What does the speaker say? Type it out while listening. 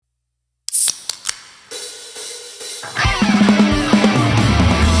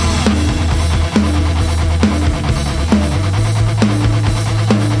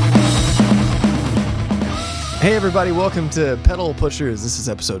Hey everybody, welcome to Pedal Pushers. This is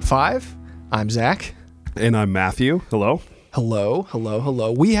episode 5. I'm Zach. And I'm Matthew. Hello.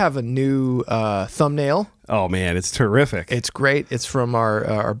 Hello. We have a new thumbnail. Oh man, it's terrific. It's great. It's from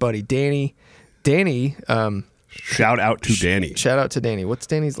our buddy Danny. Danny. Shout out to Danny. Shout out to Danny. What's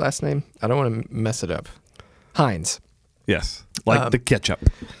Danny's last name? I don't want to mess it up. Hines. Yes, like the ketchup.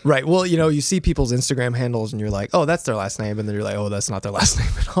 Right. Well, you see people's Instagram handles and you're like, oh, that's their last name. And then you're like, oh, that's not their last name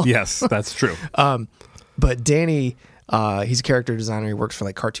at all. Yes, that's true. But Danny, he's a character designer. He works for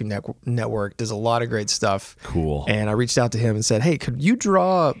like Cartoon Network, does a lot of great stuff. Cool. And I reached out to him and said, hey, could you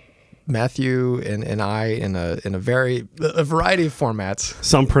draw Matthew and I in a variety of formats?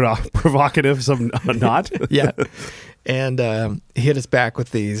 Some provocative, some not. Yeah. And he hit us back with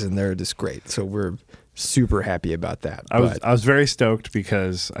these, and they're just great. So we're super happy about that. I was very stoked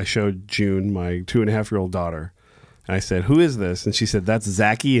because I showed June, my 2.5-year-old daughter, and I said, who is this? And she said, that's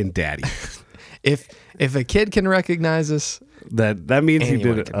Zachy and Daddy. If a kid can recognize us, that means he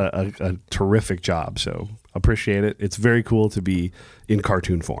anyone did a terrific job. So appreciate it. It's very cool to be in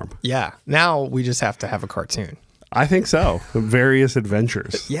cartoon form. yeah. Now we just have to have a cartoon. I think so. Various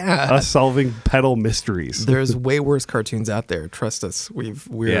adventures. Yeah. Us solving pedal mysteries. There's way worse cartoons out there. Trust us.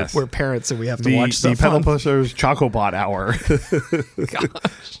 We're parents and we have to watch stuff. The Pedal on. Pushers Chocobot Hour.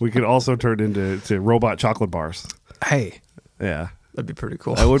 Gosh. We could also turn into robot chocolate bars. Hey, Yeah. that'd be pretty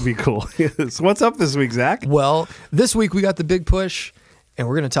cool. That would be cool. So what's up this week, Zach? Well, this week we got the big push, and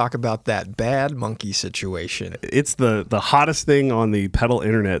we're going to talk about that bad monkey situation. It's the hottest thing on the pedal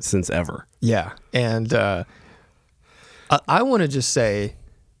internet since ever. Yeah. And I want to just say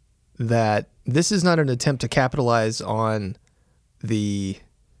that this is not an attempt to capitalize on the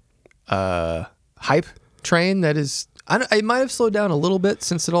hype train that is... it might have slowed down a little bit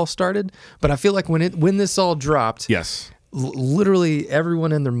since it all started, but I feel like when this all dropped... Yes. Literally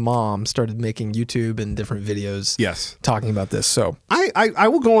everyone and their mom started making YouTube and different videos Yes. talking about this. So I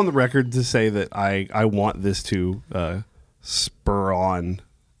will go on the record to say that I want this to spur on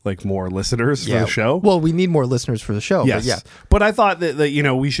like more listeners for the show. Well, we need more listeners for the show. Yes. But yeah. But I thought that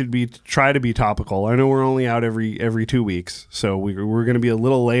we should try to be topical. I know we're only out every 2 weeks, so we're going to be a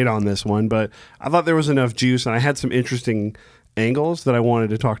little late on this one, but I thought there was enough juice, and I had some interesting angles that I wanted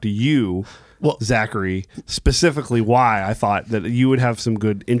to talk to you, Zachary, specifically why I thought that you would have some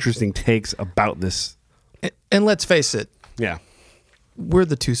good, interesting takes about this. And let's face it, Yeah. we're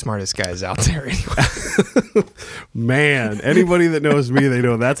the two smartest guys out there anyway. Man, anybody that knows me, they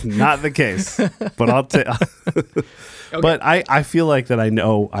know that's not the case. But I'll tell. Okay. But I feel like that I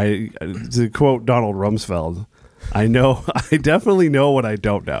know. To quote Donald Rumsfeld, I definitely know what I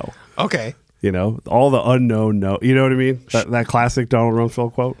don't know. Okay. All the unknown know. You know what I mean? That classic Donald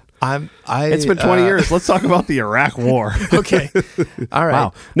Rumsfeld quote. It's It's been 20 years. Let's talk about the Iraq War. Okay. All right.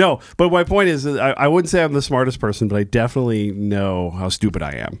 Wow. No, but my point is, I wouldn't say I'm the smartest person, but I definitely know how stupid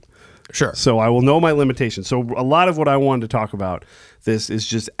I am. Sure. So I will know my limitations. So a lot of what I wanted to talk about this is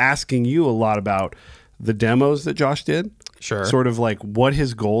just asking you a lot about the demos that Josh did. Sure. Sort of like what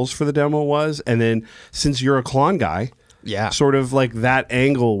his goals for the demo was. And then since you're a Klon guy, Yeah. sort of like that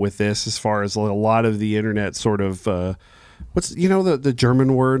angle with this as far as like a lot of the internet sort of... what's the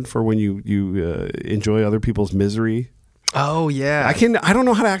German word for when you enjoy other people's misery? Oh yeah. I don't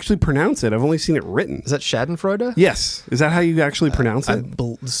know how to actually pronounce it. I've only seen it written. Is that Schadenfreude? Yes. Is that how you actually pronounce it?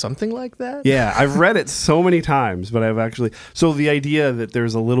 Something like that? Yeah, I've read it so many times, but I've actually... So the idea that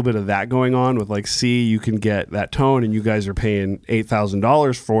there's a little bit of that going on with like, see, you can get that tone and you guys are paying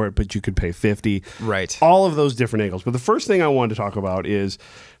 $8,000 for it, but you could pay $50,000. Right. All of those different angles. But the first thing I wanted to talk about is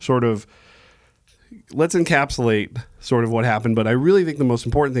sort of... Let's encapsulate sort of what happened, but I really think the most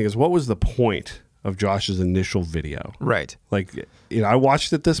important thing is what was the point of Josh's initial video? Right. Like, I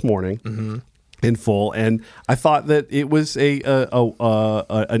watched it this morning in full, and I thought that it was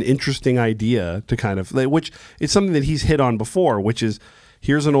an interesting idea to kind of, which it's something that he's hit on before, which is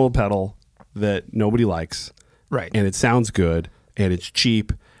here's an old pedal that nobody likes, Right. and it sounds good, and it's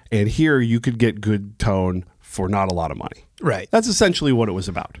cheap, and here you could get good tone for not a lot of money. Right. That's essentially what it was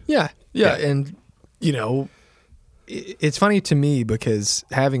about. Yeah. And it's funny to me because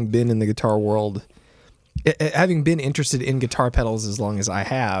having been in the guitar world, having been interested in guitar pedals as long as I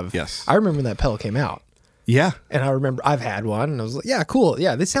have, Yes. I remember when that pedal came out. Yeah. And I remember I've had one and I was like, yeah, cool.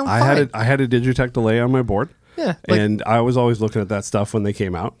 Yeah, they sound fine. I had a Digitech delay on my board. Yeah. And I was always looking at that stuff when they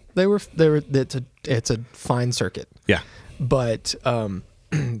came out. It's a fine circuit. Yeah. But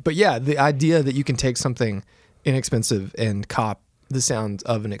yeah, the idea that you can take something inexpensive and cop the sound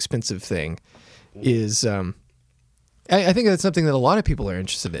of an expensive thing is I think that's something that a lot of people are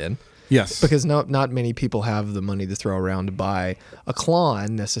interested in. Yes. Because not many people have the money to throw around to buy a Klon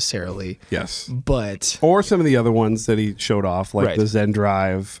necessarily. Yes. But Or some of the other ones that he showed off, like Right. the Zen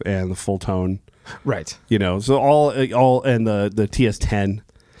Drive and the Full Tone. right. You know, so all and the TS10,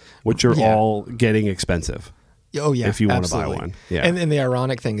 which are Yeah. all getting expensive. Oh yeah. If you want to buy absolutely. one. Yeah. And the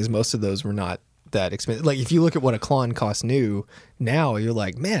ironic thing is most of those were not that expensive. Like if you look at what a Klon costs new, now you're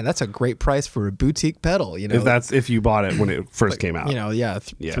like, man, that's a great price for a boutique pedal. You know, if you bought it when it first came out. you know, yeah,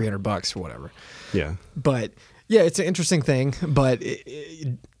 Yeah. $300 or whatever. Yeah. But yeah, it's an interesting thing. But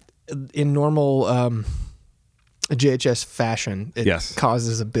in normal JHS fashion, it Yes.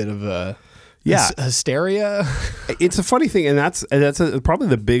 causes a bit of a Yeah. hysteria. It's a funny thing, and that's probably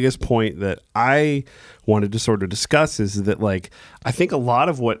the biggest point that I wanted to sort of discuss is that, like, I think a lot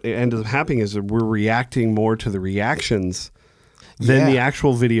of what ends up happening is that we're reacting more to the reactions than the Yeah.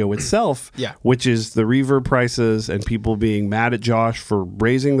 actual video itself, Yeah. which is the reverb prices and people being mad at Josh for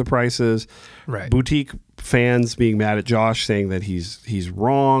raising the prices, Right. boutique fans being mad at Josh saying that he's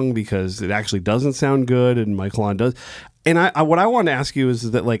wrong because it actually doesn't sound good and my Klon does. And what I want to ask you is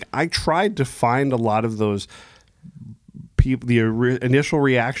that, like, I tried to find a lot of those people, the initial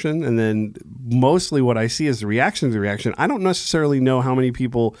reaction, and then mostly what I see is the reaction to the reaction. I don't necessarily know how many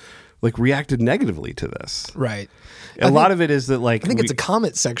people like reacted negatively to this. Right. A lot of it is that, like, I think it's a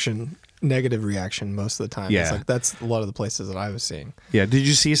comment section negative reaction most of the time. Yeah. It's like that's a lot of the places that I was seeing. yeah. Did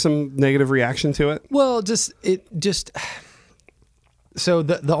you see some negative reaction to it? Well, so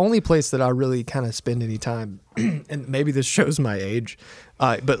the only place that I really kind of spend any time, and maybe this shows my age,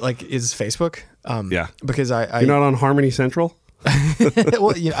 but like is Facebook. Yeah. Because I You're not on Harmony Central?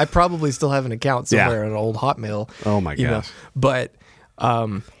 well, you know, I probably still have an account somewhere, an old Hotmail. Oh my you know, gosh. but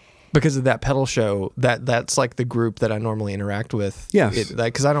because of that pedal show, that's like the group that I normally interact with. Yes.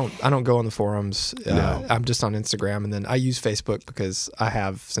 Because I don't go on the forums. No. I'm just on Instagram, and then I use Facebook because I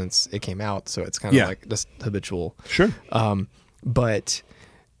have since it came out, so it's kind of Yeah. like just habitual. Sure. But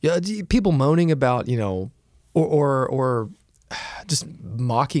yeah, people moaning about, you know, or just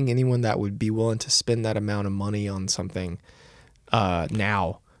mocking anyone that would be willing to spend that amount of money on something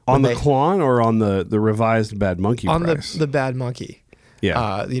now. On When the Klon or on the revised Bad Monkey on price? the Bad Monkey.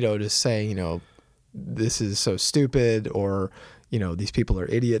 Yeah. You know, just saying, you know, this is so stupid, or, you know, these people are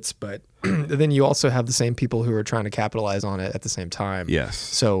idiots. But then you also have the same people who are trying to capitalize on it at the same time. Yes.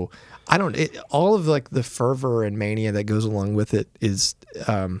 So I don't, all of like the fervor and mania that goes along with it is,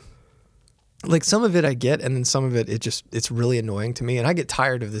 like some of it I get, and then some of it, it's really annoying to me. And I get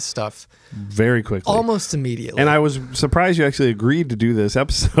tired of this stuff Very quickly. almost immediately. And I was surprised you actually agreed to do this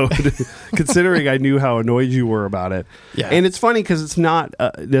episode, considering I knew how annoyed you were about it. Yeah. And it's funny because it's not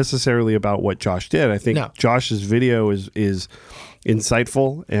necessarily about what Josh did. I think No. Josh's video is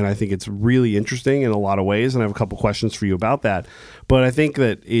insightful, and I think it's really interesting in a lot of ways. And I have a couple questions for you about that. But I think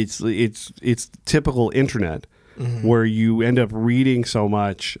that it's typical internet where you end up reading so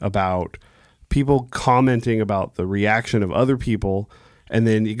much about people commenting about the reaction of other people, and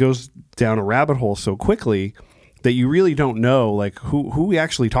then it goes down a rabbit hole so quickly that you really don't know, like, who we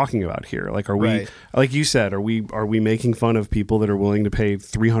actually talking about here. Like, are we, Right. like you said, are we making fun of people that are willing to pay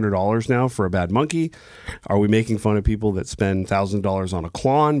 $300 now for a Bad Monkey? Are we making fun of people that spend $1,000 on a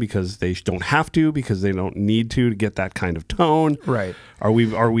Klon because they don't have to, because they don't need to get that kind of tone? Right. Are we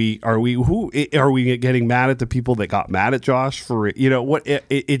getting mad at the people that got mad at Josh for, you know, what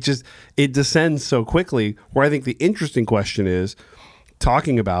it descends so quickly, where I think the interesting question is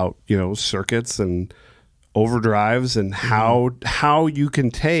talking about, you know, circuits and overdrives and how you can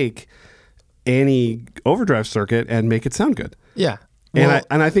take any overdrive circuit and make it sound good. Yeah.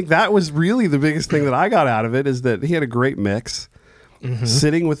 And I think that was really the biggest thing that I got out of it, is that he had a great mix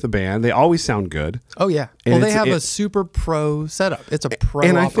sitting with the band. They always sound good. Oh yeah. And Well, they it's- have it- a super pro setup. It's a pro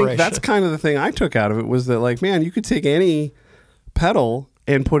And I operation. think that's kind of the thing I took out of it, was that, like, man, you could take any pedal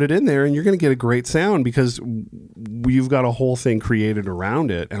and put it in there and you're going to get a great sound because you've got a whole thing created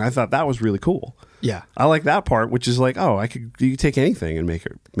around it. And I thought that was really cool. Yeah. I like that part, which is like, oh, you could take anything and make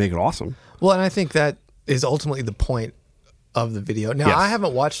it awesome. Well, and I think that is ultimately the point of the video. Now, Yes. I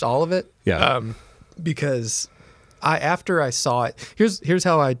haven't watched all of it. Yeah. Because after I saw it, here's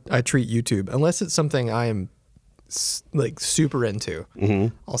how I treat YouTube. Unless it's something I am like super into,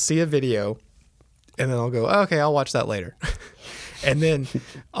 I'll see a video and then I'll go, okay, I'll watch that later. And then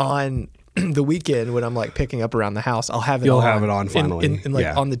on the weekend when I'm like picking up around the house, I'll have it You'll on. have it on finally. in like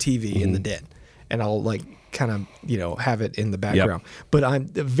Yeah. on the TV in the den. And I'll like kind of, you know, have it in the background. But I'm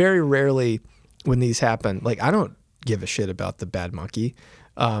very rarely when these happen, like I don't give a shit about the Bad Monkey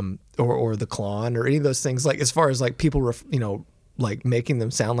or the Klon or any of those things. Like as far as like people, you know, like making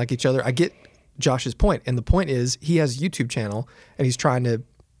them sound like each other. I get Josh's point. And the point is he has a YouTube channel and he's trying to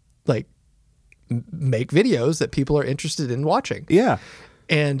like make videos that people are interested in watching. Yeah.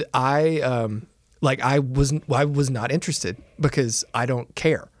 And I was not interested because I don't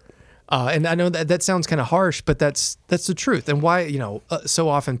care. And I know that sounds kind of harsh, but that's the truth. And why, so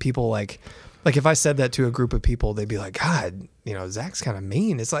often people like if I said that to a group of people, they'd be like, God, Zach's kind of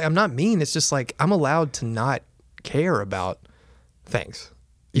mean. It's like, I'm not mean. It's just like, I'm allowed to not care about things.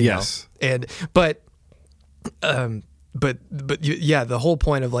 Yes. But the whole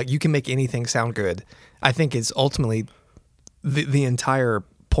point of like, you can make anything sound good, I think is ultimately the entire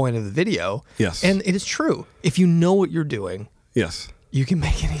point of the video. Yes. And it is true. If you know what you're doing, yes, you can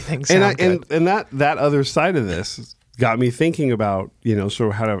make anything sound good. And that other side of this got me thinking about,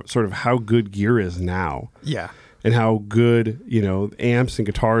 sort of how good gear is now. Yeah. And how good, amps and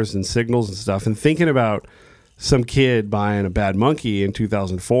guitars and signals and stuff, and thinking about some kid buying a Bad Monkey in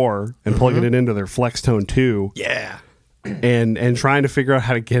 2004 and plugging it into their Flextone 2. Yeah. And trying to figure out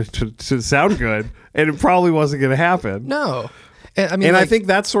how to get it to sound good, and it probably wasn't going to happen. No. And I think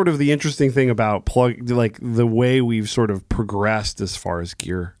that's sort of the interesting thing about the way we've sort of progressed as far as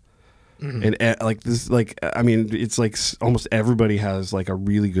gear. And it's like almost everybody has like a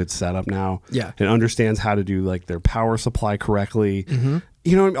really good setup now. Yeah. And understands how to do like their power supply correctly.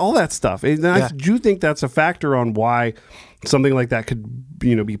 All that stuff. And I do think that's a factor on why something like that could,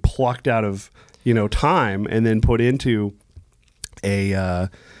 be plucked out of, time and then put into a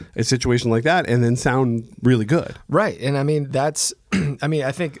situation like that and then sound really good. Right. And I mean,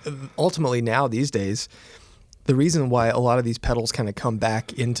 I think ultimately now these days, the reason why a lot of these pedals kind of come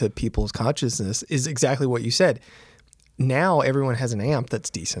back into people's consciousness is exactly what you said. Now everyone has an amp that's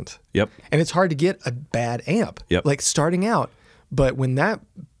decent. Yep. And it's hard to get a bad amp. Yep. Like starting out. But when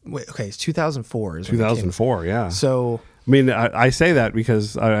it's 2004. 2004, yeah. So... I mean, I say that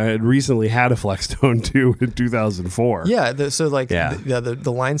because I had recently had a Flextone 2 in 2004. Yeah,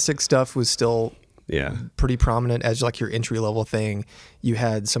 the Line 6 stuff was still pretty prominent as like your entry level thing. You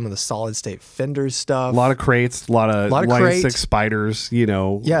had some of the solid state Fenders stuff. A lot of crates, a lot of Line 6 spiders,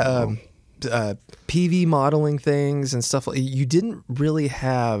 Yeah, PV modeling things and stuff. You didn't really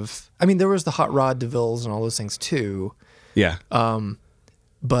have... I mean, there was the Hot Rod DeVilles and all those things too. Yeah.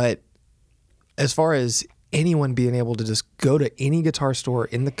 But as far as anyone being able to just go to any guitar store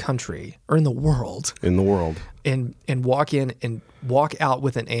in the country or in the world and walk in and walk out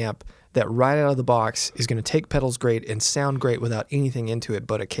with an amp that right out of the box is going to take pedals great and sound great without anything into it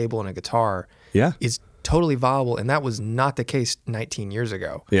but a cable and a guitar is totally viable. And that was not the case 19 years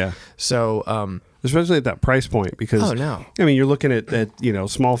ago. Yeah. So, especially at that price point, because I mean, you're looking at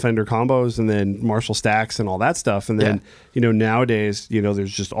small Fender combos and then Marshall stacks and all that stuff, and then nowadays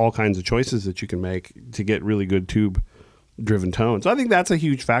there's just all kinds of choices that you can make to get really good tube driven tones. So I think that's a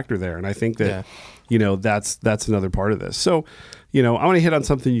huge factor there, and I think that that's another part of this. So I want to hit on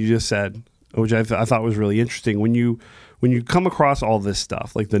something you just said, which I thought was really interesting. When you come across all this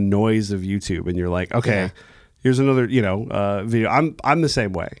stuff, like the noise of YouTube, and you're like, okay. Yeah. Here's another, video. I'm the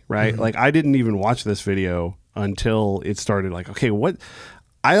same way, right? Like I didn't even watch this video until it started. Like, okay, what?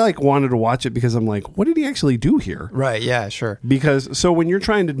 I wanted to watch it because I'm like, what did he actually do here? Right. Yeah. Sure. Because so when you're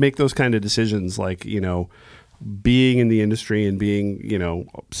trying to make those kind of decisions, like being in the industry and being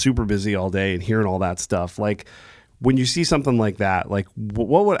super busy all day and hearing all that stuff, like when you see something like that, like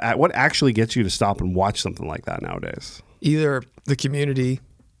what actually gets you to stop and watch something like that nowadays? Either the community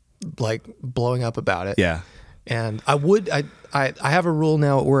like blowing up about it. Yeah. And I have a rule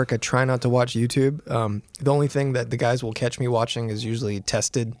now at work. I try not to watch YouTube. The only thing that the guys will catch me watching is usually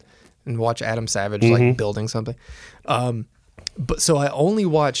Tested and watch Adam Savage like building something. But so I only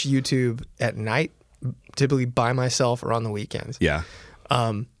watch YouTube at night, typically by myself or on the weekends. Yeah.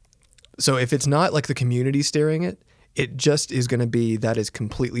 So if it's not like the community steering it, it just is going to be that is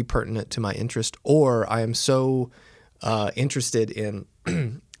completely pertinent to my interest, or I am so interested in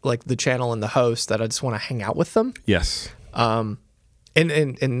like the channel and the host that I just want to hang out with them. Yes. And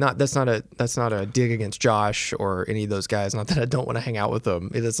not that's not a dig against Josh or any of those guys. Not that I don't want to hang out with them.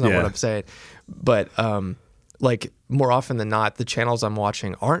 That's not what I'm saying. But like more often than not, the channels I'm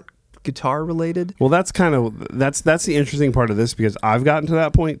watching aren't guitar related. Well, that's the interesting part of this, because I've gotten to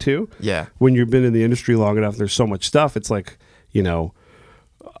that point too. Yeah. When you've been in the industry long enough, there's so much stuff. It's like,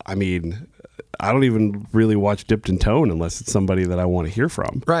 I mean, I don't even really watch Dipped in Tone unless it's somebody that I want to hear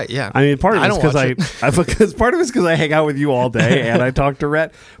from. Right. Yeah. I mean, part of it's because part of it's because I hang out with you all day and I talk to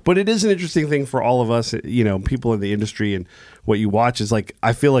Rhett. But it is an interesting thing for all of us, people in the industry, and what you watch is like,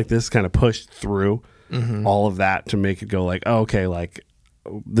 I feel like this kind of pushed through all of that to make it go like, oh, okay, like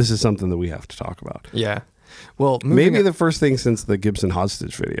this is something that we have to talk about. Yeah. Well, maybe the first thing since the Gibson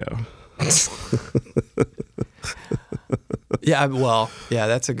Hostage video. Yeah, well, yeah,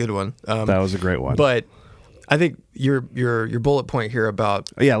 that's a good one. That was a great one. But I think your bullet point here about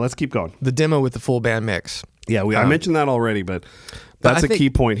yeah, let's keep going. the demo with the full band mix. Yeah, I mentioned that already, but that's a key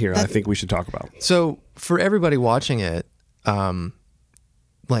point here I think we should talk about. So for everybody watching it,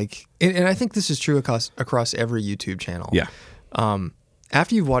 like, and I think this is true across every YouTube channel. Yeah.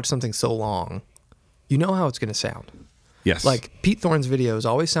 After you've watched something so long, you know how it's going to sound. Yes. Like Pete Thorne's videos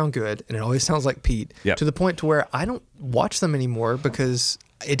always sound good, and it always sounds like Pete. Yep. To the point to where I don't watch them anymore because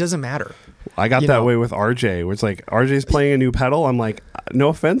it doesn't matter. I got that way with RJ, where it's like RJ's playing a new pedal. I'm like, no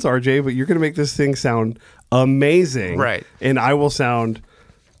offense, RJ, but you're going to make this thing sound amazing. Right. And I will sound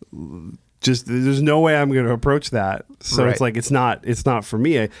just, there's no way I'm going to approach that. So Right. it's like, it's not for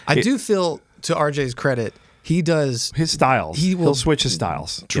me. I do feel, to RJ's credit, he does His styles. He'll switch his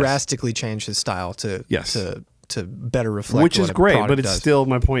styles. drastically change his style to better reflect Which what is a great, product but it's does. still,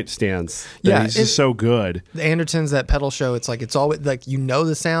 my point stands. Yeah, He's just so good. The Andertons, that pedal show, it's like, it's always like, you know,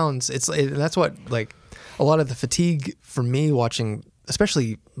 the sounds. And that's what, like, a lot of the fatigue for me watching,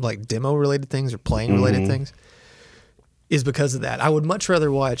 especially like demo related things or playing related things, is because of that. I would much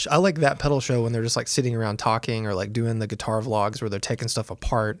rather watch, I like that pedal show when they're just like sitting around talking or like doing the guitar vlogs where they're taking stuff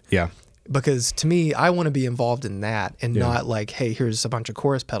apart. Yeah. Because to me, I want to be involved in that and not like, hey, here's a bunch of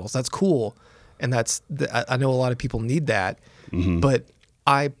chorus pedals. That's cool. And I know a lot of people need that, but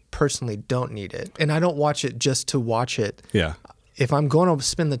I personally don't need it. And I don't watch it just to watch it. Yeah. If I'm going to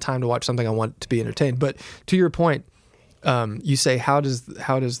spend the time to watch something, I want to be entertained. But to your point, you say, how does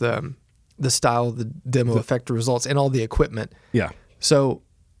the style of the demo affect the results and all the equipment? Yeah. So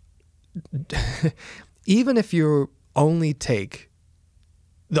even if you only take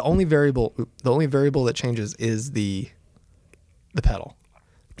the only variable that changes is the pedal.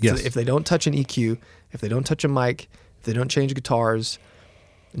 Yes. So if they don't touch an EQ, if they don't touch a mic, if they don't change guitars,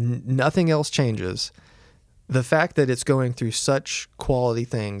 nothing else changes. The fact that it's going through such quality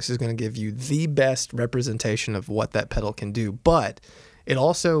things is going to give you the best representation of what that pedal can do. But it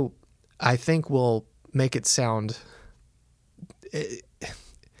also, I think, will make it sound... I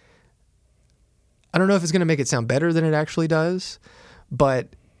don't know if it's going to make it sound better than it actually does, but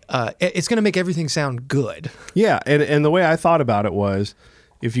it's going to make everything sound good. Yeah, and the way I thought about it was,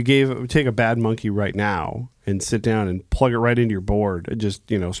 if you take a Bad Monkey right now and sit down and plug it right into your board and just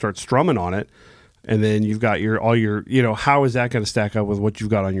start strumming on it, and then you've got all your how is that going to stack up with what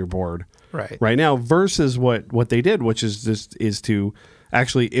you've got on your board right now versus what they did, which is to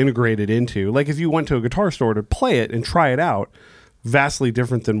actually integrate it into, like if you went to a guitar store to play it and try it out. Vastly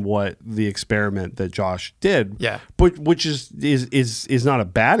different than what the experiment that Josh did. Yeah. But which is not a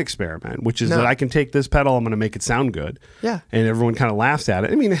bad experiment, which is that I can take this pedal, I'm going to make it sound good. Yeah. And everyone kind of laughs at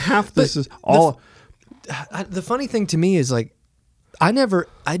it. I mean, half this is all. The funny thing to me is like, I never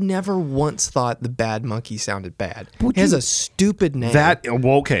once thought the Bad Monkey sounded bad. It has a stupid name.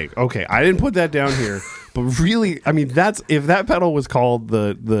 Okay. I didn't put that down here, but really, I mean, if that pedal was called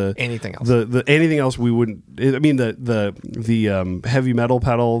the anything else, the anything else, we wouldn't. I mean, the heavy metal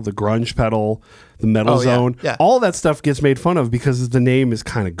pedal, the grunge pedal, the metal zone, all that stuff gets made fun of because the name is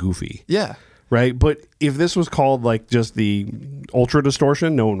kind of goofy. Yeah. Right. But if this was called like just the Ultra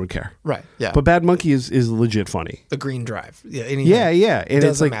Distortion, no one would care. Right. Yeah. But Bad Monkey is legit funny. The Green Drive. Yeah. Yeah. And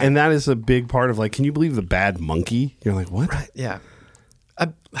it's like, matter. and that is a big part of like, can you believe the Bad Monkey? You're like, what? Right. Yeah.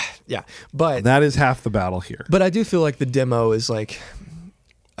 Yeah. But that is half the battle here. But I do feel like the demo is like,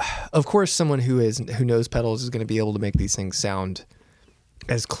 of course, someone who knows pedals is going to be able to make these things sound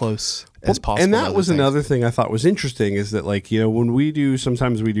as close as possible. And that was another thing I thought was interesting is that like, when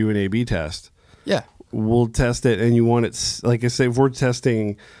sometimes we do an A/B test. Yeah. We'll test it, and you want it, like I say, if we're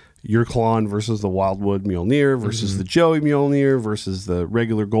testing your Klon versus the Wildwood Mjolnir versus the Joey Mjolnir versus the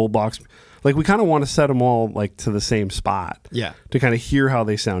regular Gold Box, like we kind of want to set them all like to the same spot. Yeah. To kind of hear how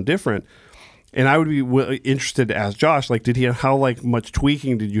they sound different. And I would be interested to ask Josh, like, how like much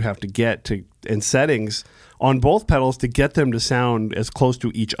tweaking did you have to get and settings on both pedals to get them to sound as close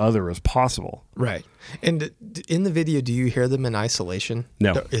to each other as possible? Right. And in the video, do you hear them in isolation?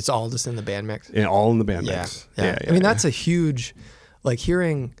 No. It's all just in the band mix? And all in the band mix. Yeah. I mean, that's a huge, like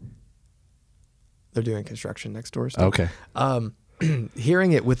hearing, they're doing construction next door. So, okay.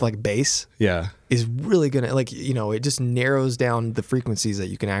 Hearing it with like bass is really going to, like, it just narrows down the frequencies that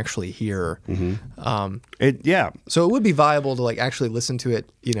you can actually hear. So it would be viable to like actually listen to it,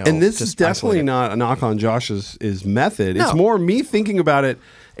 And this is definitely not a knock on Josh's method. No. It's more me thinking about it.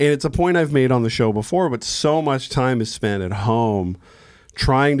 And it's a point I've made on the show before, but so much time is spent at home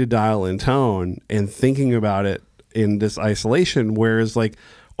trying to dial in tone and thinking about it in this isolation, whereas like,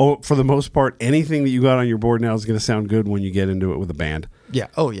 for the most part, anything that you got on your board now is going to sound good when you get into it with a band. Yeah.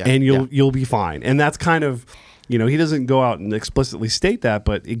 Oh, yeah. And you'll be fine. And that's kind of, You know, he doesn't go out and explicitly state that,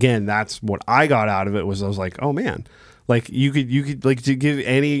 but again, that's what I got out of it. Was I was like, oh man, like you could like to give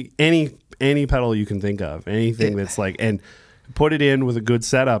any pedal you can think of, anything that's like, and put it in with a good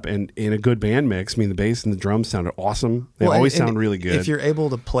setup and in a good band mix. I mean, the bass and the drums sounded awesome. They always sound really good. If you're able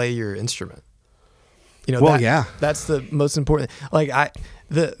to play your instrument, you know, that's the most important. Like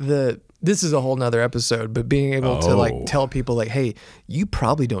this is a whole nother episode, but being able to like tell people like, hey, you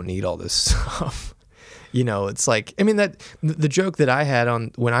probably don't need all this stuff. You know, it's like, I mean, that the joke that I had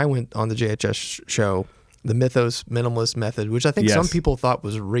on when I went on the JHS show, the Mythos Minimalist Method, which I think some people thought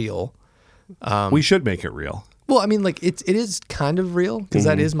was real. We should make it real. Well, I mean, like it is kind of real because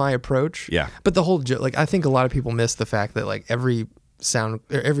that is my approach. Yeah. But the whole joke, like I think a lot of people miss the fact that like every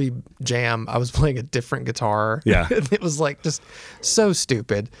jam I was playing a different guitar. Yeah. It was like just so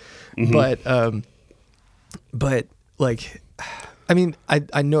stupid. But like, I mean,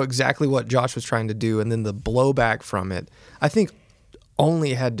 I know exactly what Josh was trying to do, and then the blowback from it, I think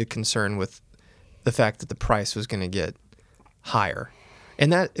only had to concern with the fact that the price was going to get higher.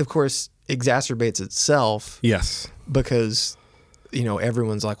 And that, of course, exacerbates itself. Yes. Because, you know,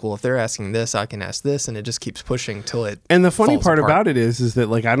 everyone's like, well, if they're asking this, I can ask this, and it just keeps pushing till it. And the funny part apart. about it is that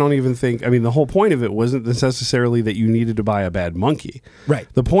like I don't even think. I mean, the whole point of it wasn't necessarily that you needed to buy a Bad Monkey. Right.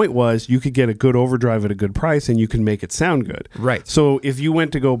 The point was you could get a good overdrive at a good price, and you can make it sound good. Right. So if you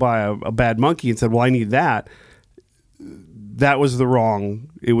went to go buy a Bad Monkey and said, "Well, I need that," that was the wrong.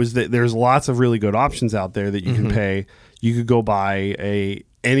 It was that there's lots of really good options out there that you can pay. You could go buy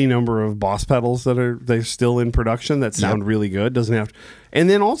any number of Boss pedals they're still in production that sound really good. Doesn't have to, and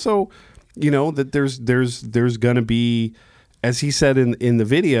then also, you know, that there's gonna be, as he said in the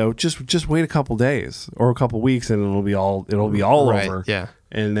video, just wait a couple days or a couple weeks and it'll be all right, over. Yeah.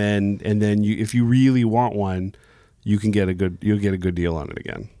 And then you, if you really want one, you'll get a good deal on it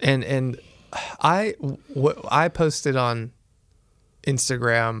again. And I posted on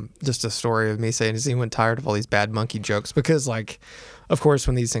Instagram just a story of me saying, is anyone tired of all these Bad Monkey jokes? Because like, of course,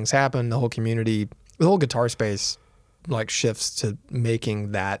 when these things happen, the whole community, the whole guitar space like shifts to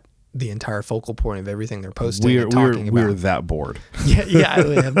making that the entire focal point of everything they're posting and talking about. We're that bored. Yeah,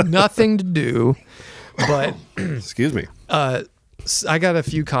 I have nothing to do. But excuse me. I got a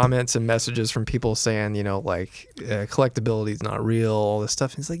few comments and messages from people saying, you know, like collectability is not real, all this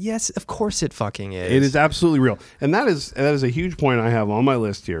stuff. And it's like, yes, of course it fucking is. It is absolutely real. And that is a huge point I have on my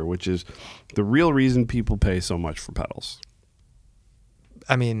list here, which is the real reason people pay so much for pedals.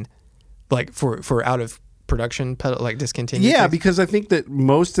 I mean, like for out of production pedal, like discontinued. Yeah, things? because I think that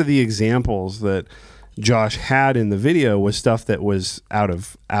most of the examples that Josh had in the video was stuff that was out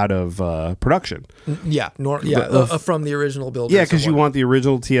of production. Yeah, from the original build. Yeah, because you want the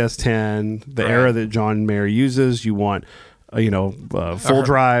original TS10, the era that John Mayer uses. You want, full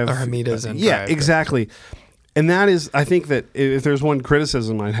drive. Or Hamitas and yeah, drive, exactly. And that is, I think that if there's one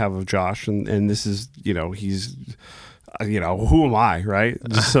criticism I'd have of Josh, and this is, he's, who am I, right?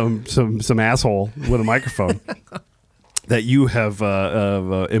 Just some asshole with a microphone that you have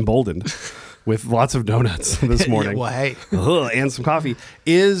emboldened with lots of donuts this morning. Well, hey. And some coffee,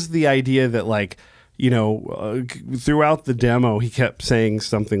 is the idea that throughout the demo, he kept saying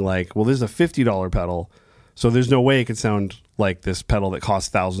something like, well, this is a $50 pedal, so there's no way it could sound like this pedal that costs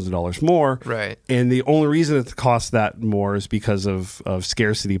thousands of dollars more. Right. And the only reason it costs that more is because of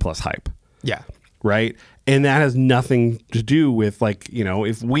scarcity plus hype. Yeah. Right. And that has nothing to do with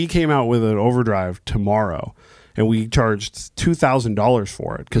if we came out with an overdrive tomorrow and we charged $2,000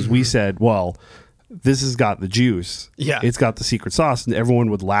 for it because we said, well, this has got the juice. Yeah. It's got the secret sauce, and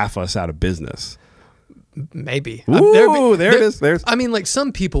everyone would laugh us out of business. Maybe. Ooh, there it is. I mean,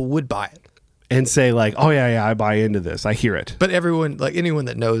 some people would buy it. And say oh, yeah, I buy into this. I hear it. But everyone, anyone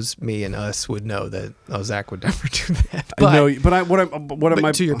that knows me and us would know that, Zach would never do that.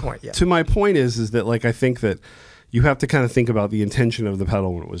 To your point, yeah. To my point is that I think that you have to kind of think about the intention of the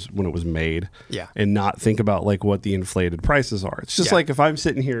pedal when it was made, yeah, and not think about what the inflated prices are. It's just like if I'm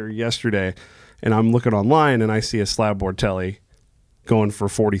sitting here yesterday and I'm looking online and I see a slab board telly going for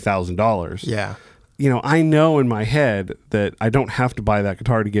 $40,000. Yeah, I know in my head that I don't have to buy that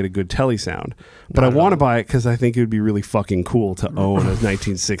guitar to get a good telly sound, but I want to buy it because I think it would be really fucking cool to own a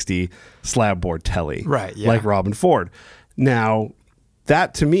 1960 slab board telly, right? Yeah. Like Robin Ford. Now,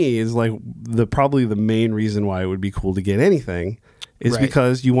 that to me is probably the main reason why it would be cool to get anything is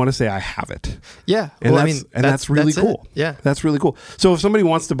because you want to say I have it. Yeah. And that's really cool. Yeah. That's really cool. So if somebody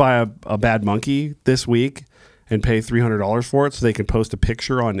wants to buy a Bad Monkey this week and pay $300 for it so they can post a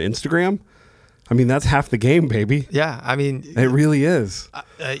picture on Instagram, I mean, that's half the game, baby. Yeah, I mean, It really is.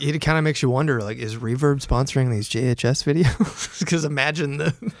 it kind of makes you wonder, like, is Reverb sponsoring these JHS videos? Because imagine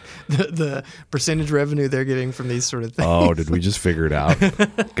the percentage revenue they're getting from these sort of things. Oh, did we just figure it out?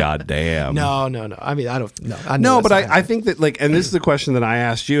 God damn. No. I mean, I don't know. No, but I think that, like, and this is the question that I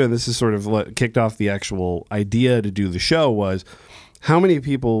asked you, and this is sort of what kicked off the actual idea to do the show was, how many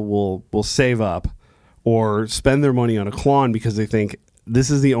people will save up or spend their money on a Klon because they think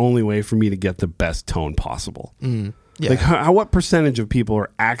this is the only way for me to get the best tone possible? Yeah. Like, what percentage of people are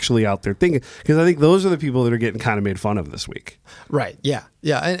actually out there thinking? Because I think those are the people that are getting kind of made fun of this week. Right. Yeah.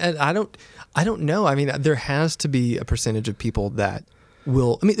 Yeah. And I don't know. I mean, there has to be a percentage of people that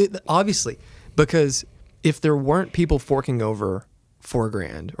will. I mean, obviously, because if there weren't people forking over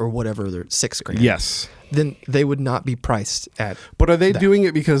 $4,000 or whatever, they're $6,000. Yes. Then they would not be priced at. But are they doing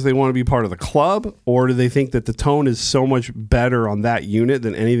it because they want to be part of the club, or do they think that the tone is so much better on that unit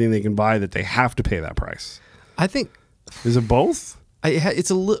than anything they can buy that they have to pay that price? I think Is it both? it's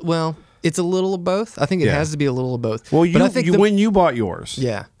a little of both. I think it Yeah. has to be a little of both. Well, but I think when you bought yours,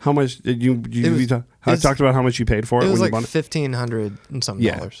 Yeah. how much did you was- talked about how much you paid for it? it was when like you bought it? $1,500 and some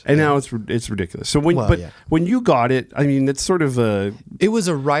Yeah, dollars. and now it's ridiculous. So Well, yeah. when you got it, I mean, it's sort of a It was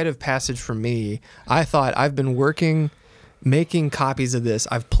a rite of passage for me. I thought, I've been making copies of this.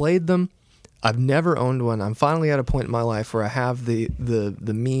 I've played them. I've never owned one. I'm finally at a point in my life where I have the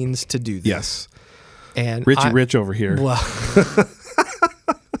means to do this. yes, And Rich over here. Well,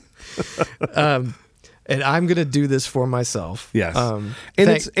 and I'm gonna do this for myself. Yes, And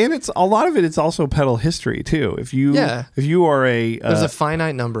it's a lot of it. It's also pedal history too. If you are there's a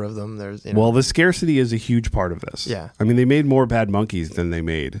finite number of them. There's well, the scarcity is a huge part of this. Yeah. I mean, they made more Bad Monkeys than they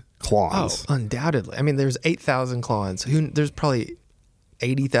made Oh, Klons. undoubtedly. I mean, there's 8,000 Klons. There's probably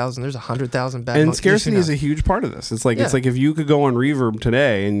 80,000. There's 100,000 Bad And Monkeys. scarcity Who is a knows? huge part of this. It's like Yeah. if you could go on Reverb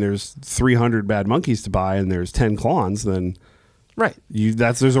today and there's 300 Bad Monkeys to buy and there's 10 Klons, then Right.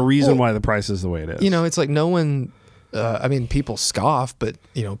 there's a reason why the price is the way it is. It's like no one. I mean, people scoff, but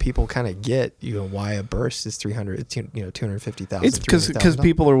people kind of get why a burst is 300. 250,000. It's because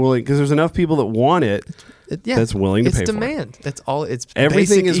people are willing. Because there's enough people that want it. That's willing to pay for it. It's demand. That's all. It's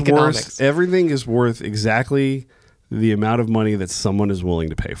Everything basic is economics. worth. Everything is worth exactly the amount of money that someone is willing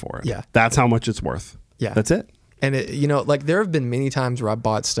to pay for it. Yeah. That's how much it's worth. Yeah. That's it. And like there have been many times where I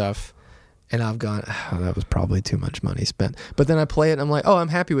bought stuff and I've gone, oh, that was probably too much money spent. But then I play it and I'm like, oh, I'm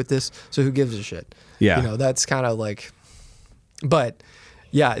happy with this. So who gives a shit? Yeah. That's kind of like, but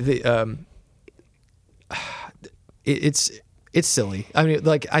yeah, it's silly. I mean,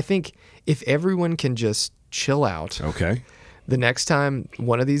 like, I think if everyone can just chill out, Okay. the next time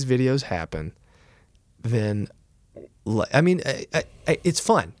one of these videos happen, then I mean, it's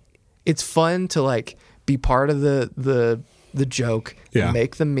fun. It's fun to like be part of the joke, Yeah. and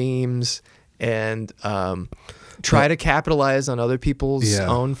make the memes, and try to capitalize on other people's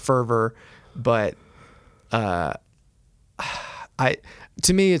own fervor. But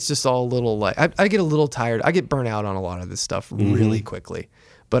to me, it's just all a little like I get a little tired. I get burnt out on a lot of this stuff really quickly.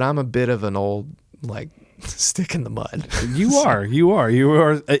 But I'm a bit of an old like stick in the mud. You are,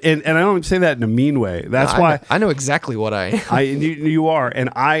 and I don't say that in a mean way. That's why I know exactly what I am. you are, and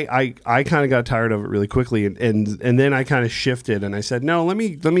I kind of got tired of it really quickly, and then I kind of shifted, and I said, no, let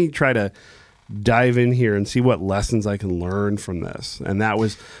me try to dive in here and see what lessons I can learn from this, and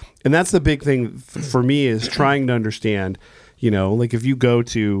that's the big thing for me is trying to understand, like if you go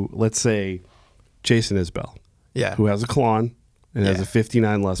to, let's say, Jason Isbell, who has a Klon and has a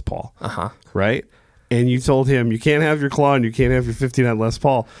 59 Les Paul, right? And you told him you can't have your Klon, you can't have your 59 Les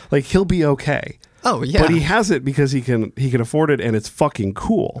Paul, like he'll be okay. Oh yeah, but he has it because he can afford it, and it's fucking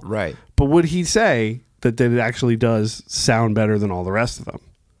cool, right? But would he say that it actually does sound better than all the rest of them?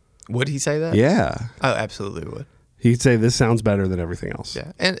 Would he say that? Yeah. Oh, absolutely would. He'd say this sounds better than everything else.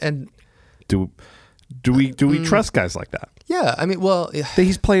 Yeah, and do we trust guys like that? Yeah, I mean, well,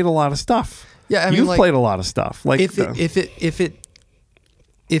 He's played a lot of stuff. Yeah, I mean, you've like, played a lot of stuff. Like if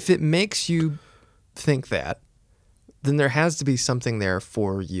it makes you think that, then there has to be something there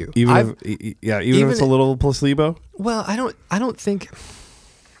for you. Even if it's a little placebo. Well, I don't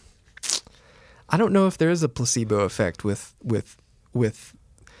know if there is a placebo effect with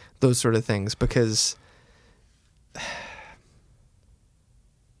those sort of things, because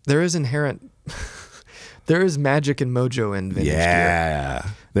there is there is magic and mojo in vintage gear. Yeah,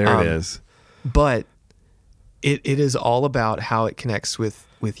 there it is. But it is all about how it connects with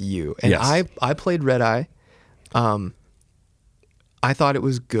you. And Yes. I played Red Eye. I thought it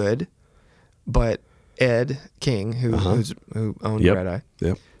was good, but Ed King, who owned Red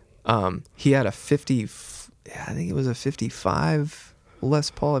Eye, he had a 50. I think it was a 55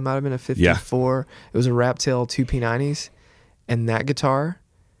 Les Paul. It might have been a 54. It was a Rat Tail 2P90s, and that guitar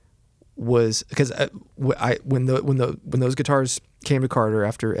was because when those guitars came to Carter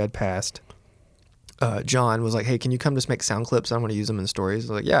after Ed passed, John was like, "Hey, can you come just make sound clips? I want to use them in stories."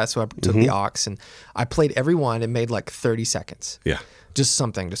 I was like, "Yeah." So I took the aux and I played every one and made like 30 seconds. Yeah. Just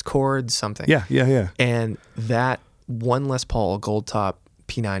something, just chords, something. Yeah. And that one Les Paul Gold Top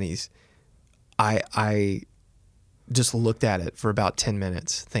P90s, I just looked at it for about 10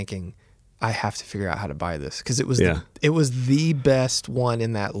 minutes thinking, I have to figure out how to buy this because it was the best one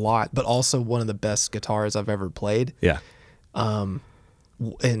in that lot, but also one of the best guitars I've ever played. Yeah. And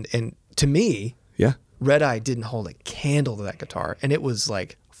to me, Red Eye didn't hold a candle to that guitar, and it was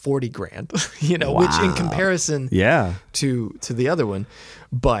like 40 grand, which in comparison to the other one,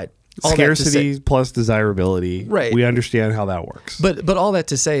 but all scarcity plus desirability. Right. We understand how that works. But all that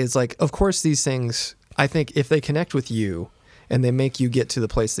to say is like, of course, these things, I think if they connect with you and they make you get to the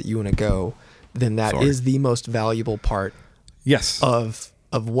place that you want to go, then that is the most valuable part of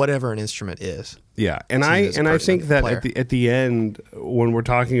whatever an instrument is. Yeah. And I think that at the end, when we're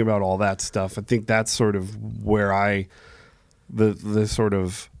talking about all that stuff, I think that's sort of where the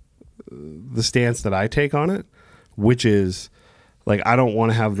stance that I take on it, which is like, I don't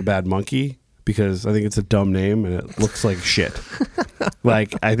want to have the Bad Monkey because I think it's a dumb name and it looks like shit.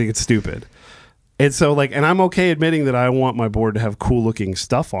 Like, I think it's stupid. And so, like, and I'm okay admitting that I want my board to have cool looking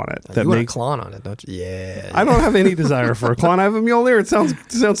stuff on it. That you want a Klon on it, don't you? Yeah. I don't have any desire for a Klon. I have a Mjolnir. It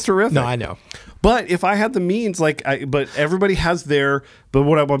sounds terrific. No, I know. But if I had the means, but everybody has their. But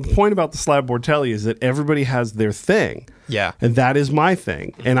my point about the slab board telly is that everybody has their thing. Yeah. And that is my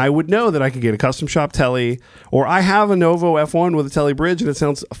thing. And I would know that I could get a custom shop telly, or I have a Novo F1 with a telly bridge, and it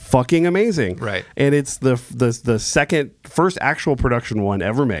sounds fucking amazing. Right. And it's the first actual production one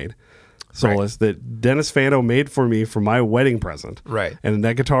ever made. Solus that Dennis Fano made for me for my wedding present. Right. And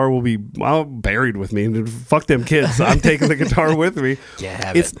that guitar will be buried with me. And fuck them kids. I'm taking the guitar with me.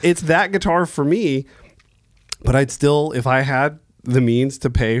 Yeah, it's that guitar for me. But I'd still, if I had the means to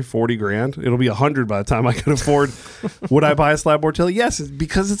pay 40 grand, it'll be 100 by the time I can afford. Would I buy a slab board telly? Yes,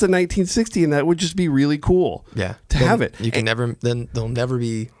 because it's a 1960 and that would just be really cool. Yeah. To have it. You can they'll never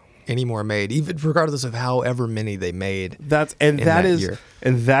be any more made, even regardless of however many they made. That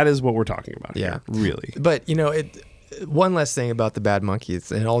is what we're talking about. Yeah, here, really. But one last thing about the Bad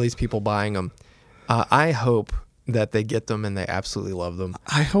Monkeys and all these people buying them. I hope that they get them and they absolutely love them.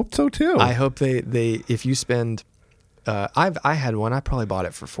 I hope so too. I hope they if you spend. I had one. I probably bought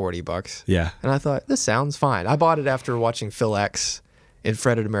it for $40. Yeah, and I thought this sounds fine. I bought it after watching Phil X in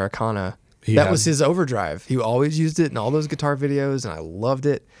Fretted Americana. That was his overdrive. He always used it in all those guitar videos, and I loved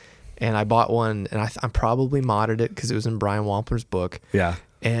it. And I bought one, and I probably modded it because it was in Brian Wampler's book. Yeah.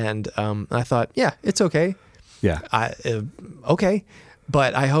 And I thought, yeah, it's okay. Yeah. Okay.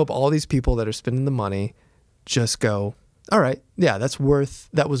 But I hope all these people that are spending the money just go, all right, yeah,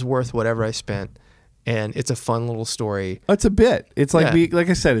 that was worth whatever I spent. And it's a fun little story. It's a bit. It's like like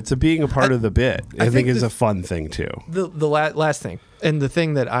I said, it's being a part of the bit. I think is a fun thing too. The last thing, and the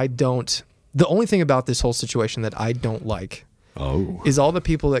thing that the only thing about this whole situation that I don't like is all the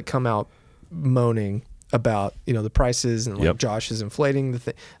people that come out moaning about the prices and like Josh is inflating the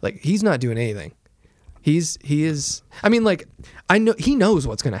thing. Like, he's not doing anything. He is. I mean, like, I know he knows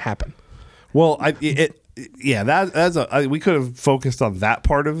what's going to happen. Well, we could have focused on that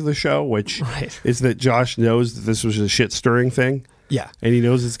part of the show, which is that Josh knows that this was a shit stirring thing. Yeah, and he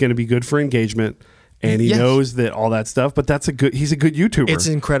knows it's going to be good for engagement. And he knows that all that stuff, but he's a good YouTuber. It's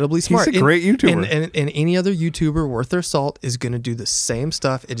incredibly smart. He's a great YouTuber. And any other YouTuber worth their salt is going to do the same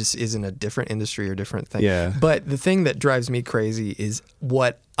stuff. It just is in a different industry or different thing. Yeah. But the thing that drives me crazy is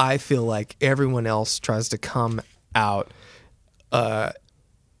what I feel like everyone else tries to come out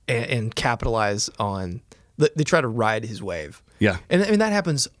and capitalize on. They try to ride his wave. Yeah. And I mean, that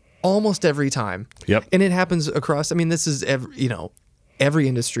happens almost every time. Yep. And it happens across, I mean, this is every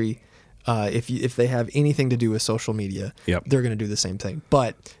industry. If they have anything to do with social media, they're going to do the same thing.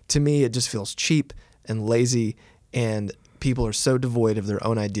 But to me, it just feels cheap and lazy, and people are so devoid of their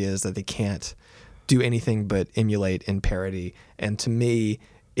own ideas that they can't do anything but emulate and parody. And to me,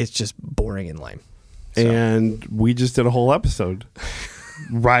 it's just boring and lame. So. And we just did a whole episode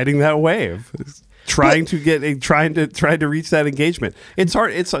riding that wave. Trying to reach that engagement. It's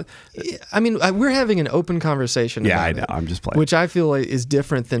hard. I mean, we're having an open conversation. Yeah, about I know. I'm just playing. Which I feel like is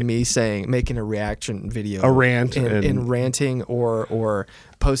different than me making a reaction video, a rant, and ranting or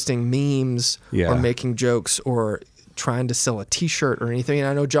posting memes or making jokes or trying to sell a T-shirt or anything. And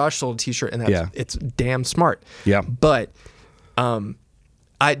I know Josh sold a T-shirt, and it's damn smart. Yeah. But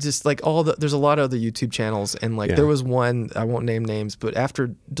I just like there's a lot of other YouTube channels, and like there was one, I won't name names, but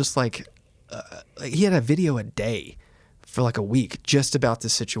after just like he had a video a day for like a week just about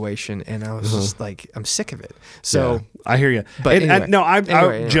this situation, and I was just like, I'm sick of it. So I hear you. But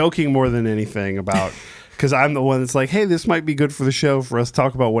I'm joking more than anything about, because I'm the one that's like, hey, this might be good for the show for us to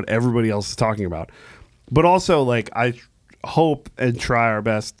talk about what everybody else is talking about. But also, like, I hope and try our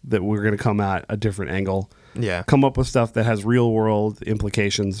best that we're going to come at a different angle. Yeah. Come up with stuff that has real world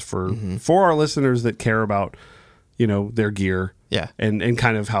implications for our listeners that care about, their gear. Yeah. And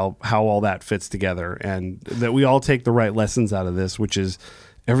kind of how all that fits together, and that we all take the right lessons out of this, which is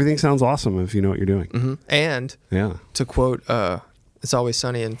everything sounds awesome if you know what you're doing. Mm-hmm. And to quote, It's Always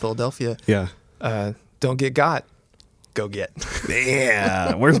Sunny in Philadelphia. Yeah. Don't get got, go get.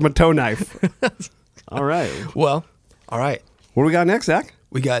 Yeah. Where's my toe knife? All right. Well, all right. What do we got next, Zach?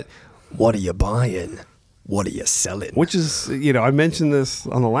 We got, what are you buying? What are you selling? Which is, I mentioned this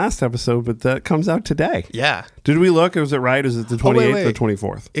on the last episode, but that comes out today. Yeah. Did we look? Was it right? Is it the 28th or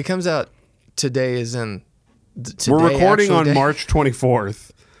 24th? It comes out today, as in today. We're recording on March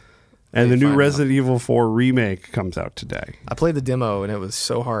 24th, and the new Resident Evil 4 remake comes out today. I played the demo, and it was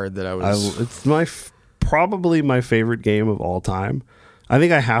so hard that I was... It's probably my favorite game of all time. I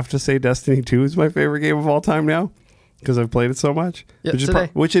think I have to say Destiny 2 is my favorite game of all time now, because I've played it so much. Yeah,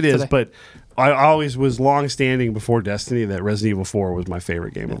 which it is, but... I always was long-standing before Destiny that Resident Evil 4 was my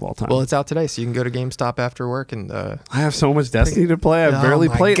favorite game of all time. Well, it's out today, so you can go to GameStop after work and... I have so much Destiny to play. I barely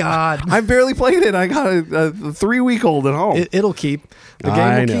played it. I barely played it. I got a 3-week-old at home. It'll keep. The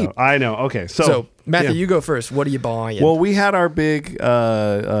game will keep. I know. Okay, so Matthew, you go first. What are you buying? Well, we had our big,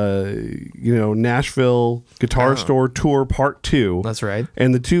 Nashville Guitar Store Tour Part 2. That's right.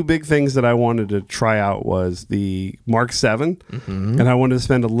 And the two big things that I wanted to try out was the Mark 7, and I wanted to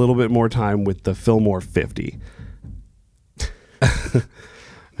spend a little bit more time with the Fillmore 50.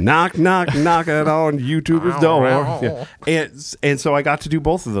 Knock, knock, knock it on YouTuber's door. Yeah. And so I got to do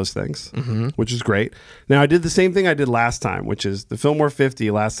both of those things, which is great. Now, I did the same thing I did last time, which is the Fillmore 50.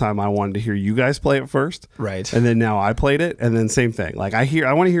 Last time I wanted to hear you guys play it first. Right. And then now I played it, and then same thing. Like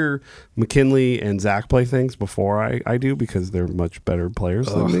I want to hear McKinley and Zach play things before I do, because they're much better players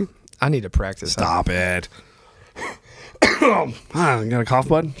than me. I need to practice. Stop it. I got a cough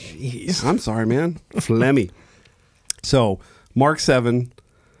button? Jeez. I'm sorry, man. Phlegmy. So, Mark 7...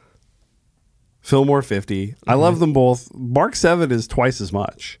 Fillmore 50. I love them both. Mark 7 is twice as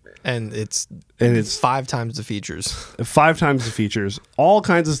much. And it's 5 times the features. 5 times the features. All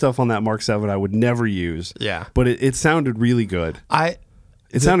kinds of stuff on that Mark 7 I would never use. Yeah. But it sounded really good.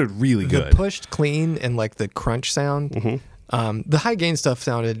 It sounded really good. The pushed clean and like the crunch sound. The high gain stuff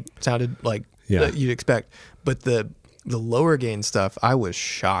sounded like you'd expect. But the lower gain stuff, I was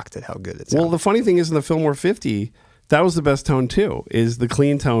shocked at how good it sounded. Well, the funny thing is in the Fillmore 50... that was the best tone too, is the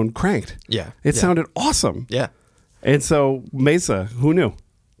clean tone cranked. Yeah. It sounded awesome. Yeah. And so Mesa, who knew?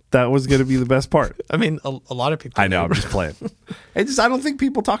 That was going to be the best part. I mean, a lot of people. I know, I'm just playing. I don't think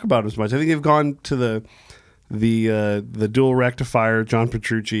people talk about it as much. I think they've gone to the dual rectifier, John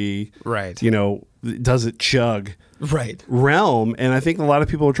Petrucci. Right. Does it chug? Right. Realm. And I think a lot of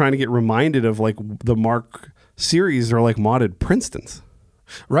people are trying to get reminded of like the Mark series are like modded Princetons.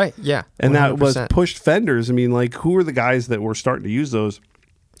 Right, yeah. And 100%. that was pushed fenders. I mean, like, who are the guys that were starting to use those?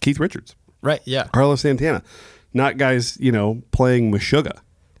 Keith Richards. Right, yeah. Carlos Santana. Not guys, playing Meshuggah,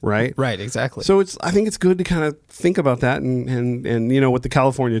 right? Right, exactly. So I think it's good to kind of think about that. And with the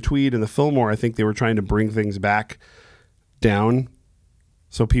California Tweed and the Fillmore, I think they were trying to bring things back down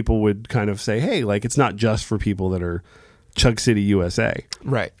so people would kind of say, hey, like, it's not just for people that are Chug City, USA.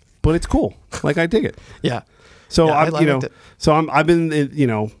 Right. But it's cool. Like, I dig it. Yeah. So yeah, I've been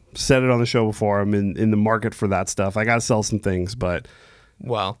said it on the show before. I'm in the market for that stuff. I got to sell some things, but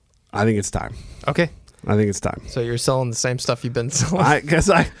I think it's time. Okay. I think it's time. So you're selling the same stuff you've been selling? I guess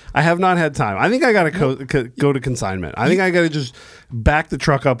I have not had time. I think I got to go to consignment. I think I got to just back the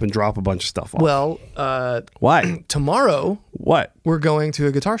truck up and drop a bunch of stuff off. Well, why? Tomorrow, what? We're going to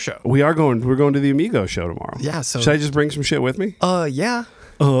a guitar show. We're going to the Amigo show tomorrow. Yeah. So should I just bring some shit with me? Yeah.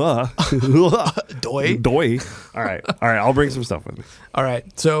 Doy. All right. I'll bring some stuff with me. All right.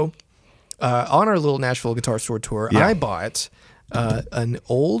 So, on our little Nashville Guitar Store tour, I bought an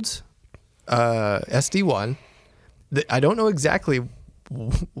old SD1. I don't know exactly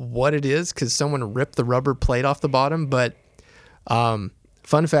what it is because someone ripped the rubber plate off the bottom. But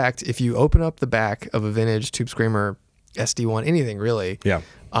fun fact: if you open up the back of a vintage Tube Screamer SD1, anything really,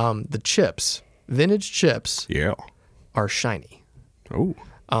 the chips, vintage chips, are shiny. Oh.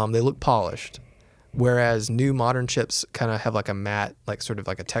 They look polished, whereas new modern chips kind of have like a matte, like sort of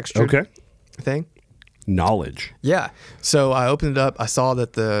like a textured thing. knowledge. Yeah. So I opened it up. I saw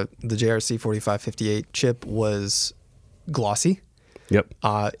that the JRC 4558 chip was glossy. Yep.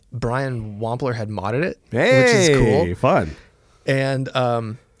 Brian Wampler had modded it, Hey, which is cool. Fun. And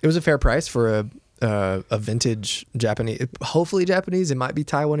it was a fair price for a vintage Japanese, hopefully Japanese. It might be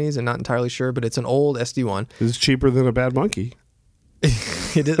Taiwanese. I'm not entirely sure, but it's an old SD1. This is cheaper than a Bad Monkey.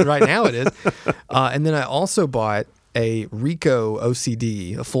 It is right now. It is. And then I also bought a Ricoh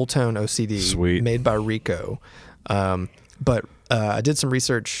OCD, a full tone OCD, Sweet. made by Ricoh. But I did some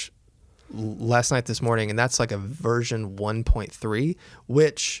research last night, this morning, and that's like a version 1.3,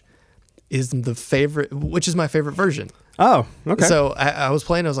 which is my favorite version. Oh, okay. So I was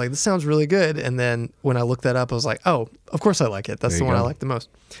playing. I was like, this sounds really good. And then when I looked that up, I was like, oh, of course I like it. That's the one I like the most.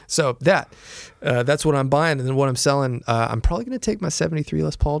 So that's what I'm buying. And then what I'm selling, I'm probably going to take my 73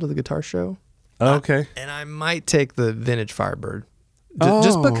 Les Paul to the guitar show. Okay. And I might take the vintage Firebird.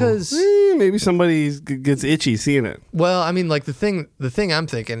 Just because maybe somebody gets itchy seeing it. Well, I mean, like the thing I'm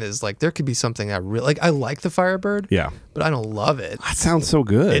thinking is like there could be something I really like. I like the Firebird, Yeah. but I don't love it. That sounds so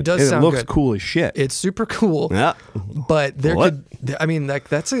good. It does And sound it looks good. cool as shit. It's super cool. Yeah. But there What? could, I mean, like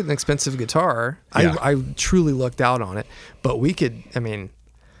that's an expensive guitar. Yeah. I truly lucked out on it. But we could, I mean,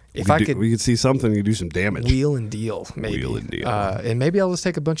 if I could we could see something, you do some damage. wheel and deal, maybe. Wheel and deal. And maybe I'll just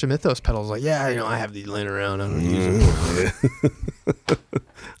take a bunch of Mythos pedals. Like, yeah, I have these laying around. I don't use them.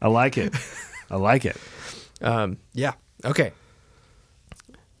 I like it. I like it. Yeah. Okay.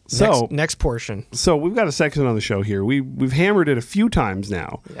 So next portion. So we've got a section on the show here. We've hammered it a few times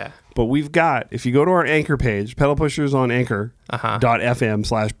now. Yeah. But we've got, if you go to our Anchor page, Pedal Pushers on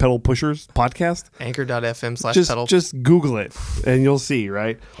Anchor.fm/Pedal Pushers podcast. Anchor.fm/pedal. Just Google it and you'll see,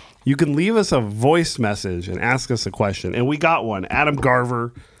 right? You can leave us a voice message and ask us a question. And we got one. Adam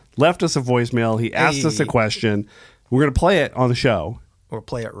Garver left us a voicemail. He asked us a question. We're going to play it on the show. Or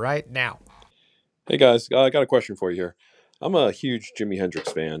play it right now. Hey guys, I got a question for you here. I'm a huge Jimi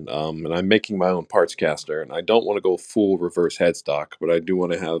Hendrix fan, and I'm making my own parts caster, and I don't want to go full reverse headstock, but I do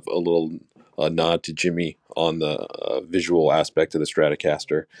want to have a little nod to Jimmy on the visual aspect of the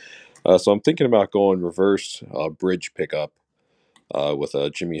Stratocaster. So I'm thinking about going reverse bridge pickup with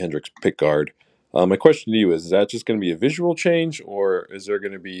a Jimi Hendrix pickguard. My question to you is that just going to be a visual change, or is there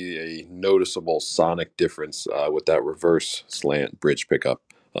going to be a noticeable sonic difference with that reverse slant bridge pickup?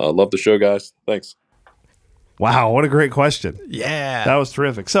 Love the show, guys. Thanks. Wow, what a great question. Yeah. That was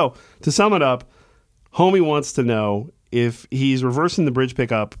terrific. So to sum it up, homie wants to know if he's reversing the bridge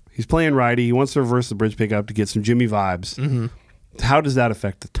pickup, he's playing righty, he wants to reverse the bridge pickup to get some Jimmy vibes. Mm-hmm. How does that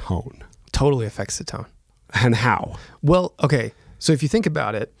affect the tone? Totally affects the tone. And how? Well, okay. So if you think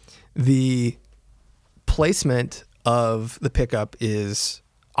about it, the placement of the pickup is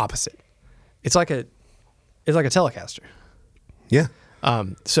opposite. It's like a Telecaster. Yeah.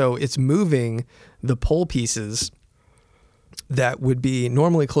 So it's moving the pole pieces that would be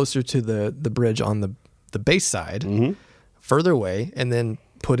normally closer to the bridge on the bass side, further away, and then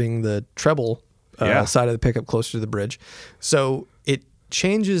putting the treble side of the pickup closer to the bridge. So it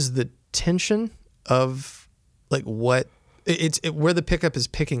changes the tension of like what where the pickup is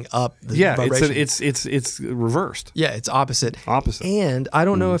picking up the vibration. It's reversed. Yeah, it's opposite. And I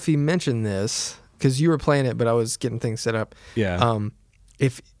don't know if he mentioned this because you were playing it, but I was getting things set up. Yeah.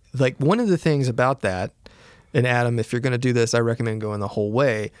 If like one of the things about that, and Adam, if you're going to do this, I recommend going the whole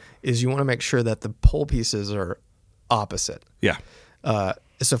way, is you want to make sure that the pole pieces are opposite. Yeah.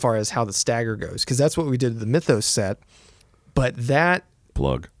 So far as how the stagger goes, because that's what we did with the Mythos set. But that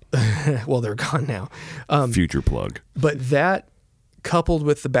Plug. well, they're gone now. Future plug. But that coupled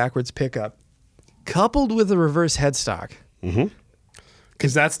with the backwards pickup, coupled with the reverse headstock.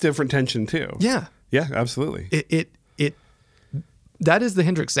 Because that's different tension too. Yeah. Yeah, absolutely. It that is the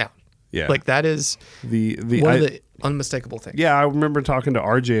Hendrix sound. Yeah. Like that is the one of the unmistakable things. Yeah, I remember talking to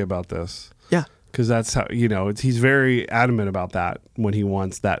RJ about this. Yeah. Because that's how, he's very adamant about that when he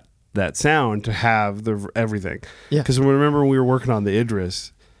wants that sound to have everything. Yeah. Because remember when we were working on the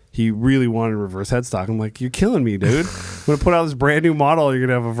Idris, he really wanted reverse headstock. I'm like, you're killing me, dude. I'm going to put out this brand new model. You're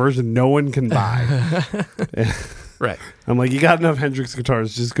going to have a version no one can buy. Right. I'm like, you got enough Hendrix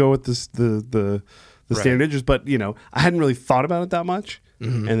guitars. Just go with this, the standard Idris. But, I hadn't really thought about it that much.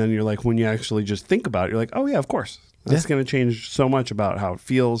 Mm-hmm. And then you're like, when you actually just think about it, you're like, oh, yeah, of course. That's going to change so much about how it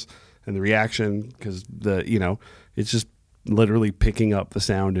feels and the reaction because it's just literally picking up the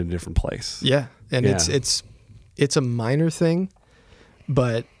sound in a different place. Yeah. And it's a minor thing,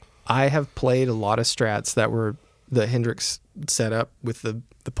 but I have played a lot of strats that were the Hendrix setup with the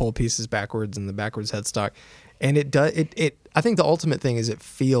pole pieces backwards and the backwards headstock. And it does I think the ultimate thing is it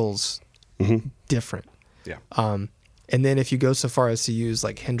feels different. Yeah. And then if you go so far as to use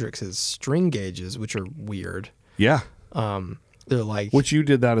like Hendrix's string gauges, which are weird, Yeah. they're like Which you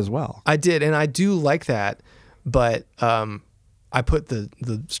did that as well. I did, and I do like that, but I put the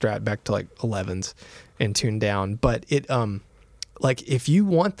Strat back to like 11s and tuned down. But it like if you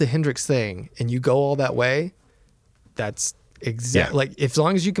want the Hendrix thing and you go all that way, that's exactly like as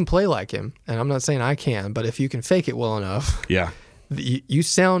long as you can play like him, and I'm not saying I can, but if you can fake it well enough, Yeah. you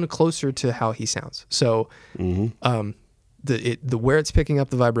sound closer to how he sounds. So the where it's picking up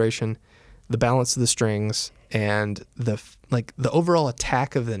the vibration, the balance of the strings, and the overall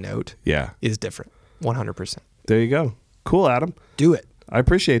attack of the note Yeah. is different 100%. There you go. Cool, Adam. Do it. I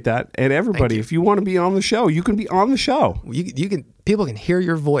appreciate that. And everybody, if you want to be on the show, you can be on the show. You can people can hear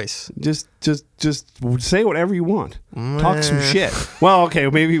your voice. Just say whatever you want. Talk some shit. Well, okay,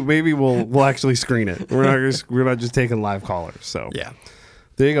 maybe we'll actually screen it. We're not just taking live callers. So Yeah.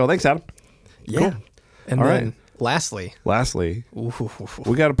 there you go. Thanks, Adam. Yeah. Cool. And All then right. lastly,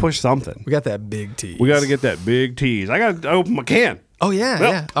 we got to push something. we got that big tease. We got to get that big tease. I got to open my can. Oh yeah,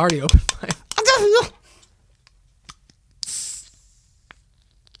 Well- yeah. Already opened mine.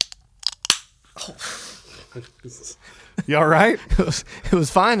 You all right? It was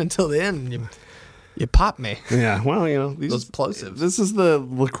fine until the end. And you popped me. Yeah. Well, Those plosives. This is the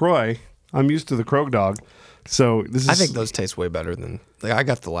LaCroix. I'm used to the Krog Dog. So this is. I think those taste way better than like I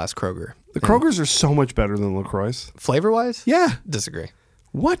got the last Kroger. the Krogers are so much better than LaCroix. Flavor wise, Yeah. disagree.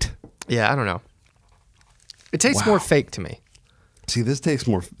 What? Yeah, I don't know. It tastes more fake to me. See, this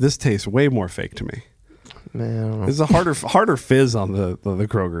tastes way more fake to me. Man, I don't know. There's a harder fizz on the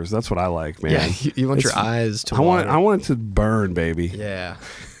Krogers. That's what I like, man. Yeah, you want your eyes to. I want water. it to burn, baby. Yeah.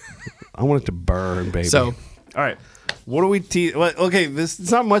 I want it to burn, baby. So, all right, what do we tease? Well, okay, it's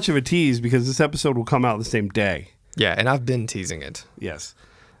not much of a tease because this episode will come out the same day. yeah, and I've been teasing it. Yes.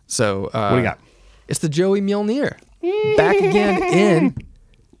 So, What do you got? It's the Joey Mjolnir back again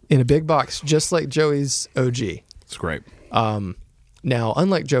in a big box, just like Joey's OG. It's great. Now,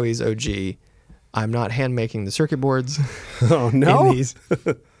 unlike Joey's OG, I'm not hand making the circuit boards. Oh no. in these.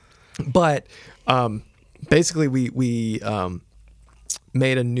 But basically, we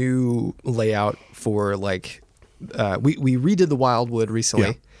made a new layout for like we redid the Wildwood recently.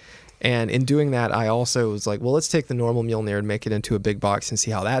 Yeah. And in doing that, I also was like, well, let's take the normal Mjolnir and make it into a big box and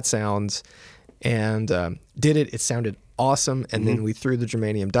see how that sounds. And did it. It sounded awesome. And then we threw the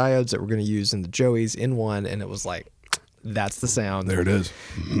germanium diodes that we're going to use in the Joeys in one. And it was like, that's the sound. There it is.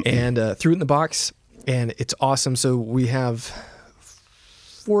 And threw it in the box. And it's awesome. So we have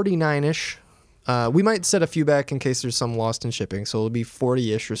 49-ish. We might set a few back in case there's some lost in shipping. So it'll be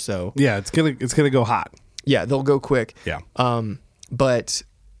 40-ish or so. Yeah, it's gonna go hot. Yeah, they'll go quick. Yeah. But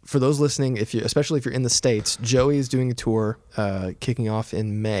for those listening, especially if you're in the States, Joey is doing a tour kicking off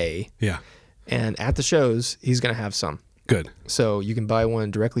in May. Yeah. And at the shows, he's going to have some. Good. So you can buy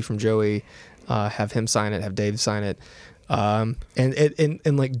one directly from Joey, have him sign it, have Dave sign it.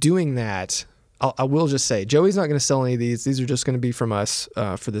 And like doing that, I will just say, Joey's not going to sell any of these. These are just going to be from us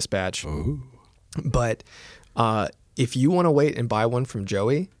for this batch. Ooh. But if you want to wait and buy one from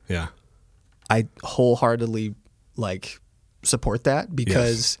Joey, Yeah. I wholeheartedly like support that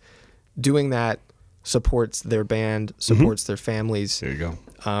because doing that supports their band, supports their families. There you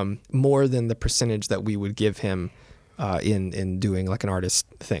go. More than the percentage that we would give him in doing like an artist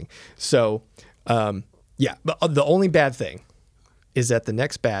thing. So, yeah, but the only bad thing is that the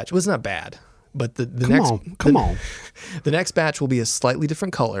next batch was not bad, but the next batch will be a slightly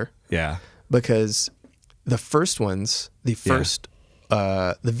different color Yeah. because the first ones,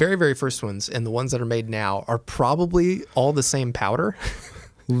 the very, very first ones and the ones that are made now are probably all the same powder.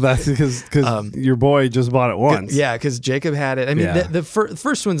 That's because your boy just bought it once. Yeah, because Jacob had it. I mean, Yeah. the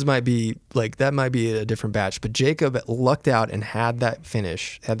first ones might be like that might be a different batch, but Jacob lucked out and had that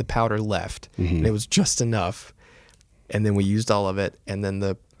finish, had the powder left, and it was just enough. And then we used all of it, and then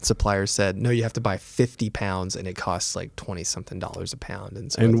the supplier said, "No, you have to buy 50 pounds, and it costs like $20-something a pound." And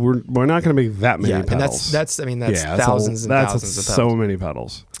so, we're not going to make that many pedals. and that's thousands and thousands of pedals. So many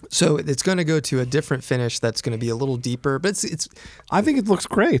pedals. So it's going to go to a different finish that's going to be a little deeper, but it's I think it looks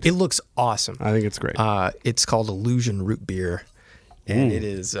great. it looks awesome. I think it's great. It's called Illusion Root Beer, and it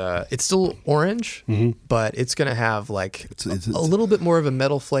is it's still orange, but it's gonna have like a little bit more of a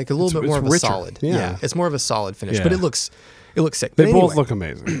metal flake, a little bit more it's of a richer. solid. Yeah. It's more of a solid finish, Yeah. but it looks sick. they But both anyway, look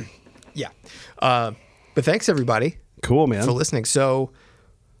amazing. yeah. But thanks everybody Cool, man. for listening. So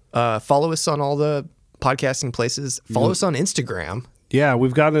follow us on all the podcasting places. Follow us on Instagram. Yeah,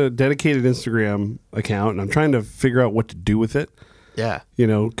 we've got a dedicated Instagram account, and I'm trying to figure out what to do with it. Yeah. You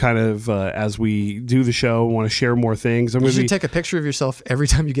know, kind of as we do the show, want to share more things. I'm You going to should take a picture of yourself every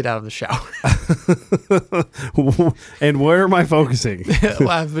time you get out of the shower. And where am I focusing?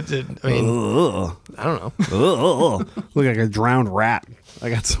 Well, but, I mean, Ugh. I don't know. Ugh. Look like a drowned rat. I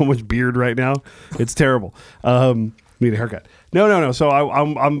got so much beard right now. It's terrible. Need a haircut. No. So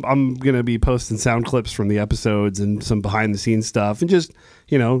I'm gonna be posting sound clips from the episodes and some behind the scenes stuff and just,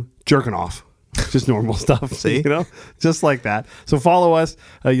 you know, jerking off. Just normal stuff. See? You know, just like that. So follow us.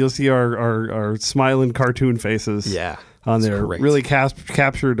 You'll see our smiling cartoon faces. Yeah. On it's there, great. really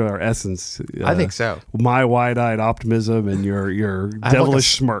captured our essence. I think so. My wide-eyed optimism and your I have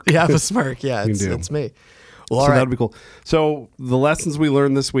devilish smirk. Yeah, I have a smirk. Yeah, You it's, do. it's me. Well, all So right. that'd be cool. So the lessons we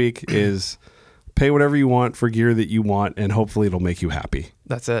learned this week is pay whatever you want for gear that you want, and hopefully it'll make you happy.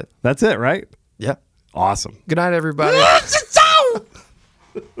 That's it. That's it, right? Yeah. Awesome. Good night, everybody.